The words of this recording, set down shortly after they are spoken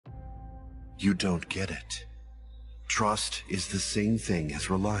You don't get it. Trust is the same thing as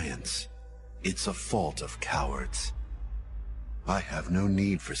reliance. It's a fault of cowards. I have no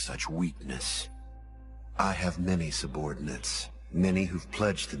need for such weakness. I have many subordinates, many who've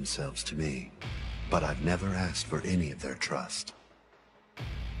pledged themselves to me, but I've never asked for any of their trust.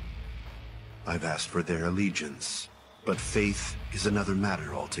 I've asked for their allegiance, but faith is another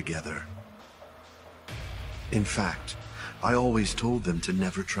matter altogether. In fact, I always told them to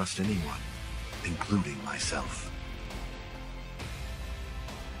never trust anyone, including myself.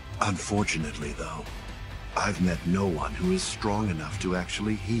 Unfortunately, though, I've met no one who is strong enough to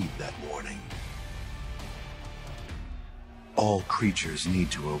actually heed that warning. All creatures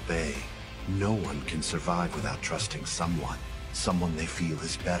need to obey. No one can survive without trusting someone they feel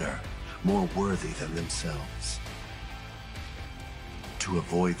is better, more worthy than themselves. To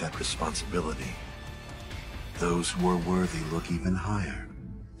avoid that responsibility, those who are worthy look even higher,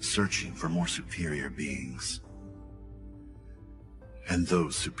 searching for more superior beings. And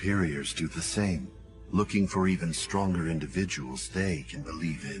those superiors do the same, looking for even stronger individuals they can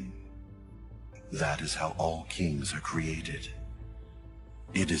believe in. That is how all kings are created.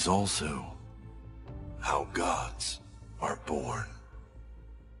 It is also how gods are born.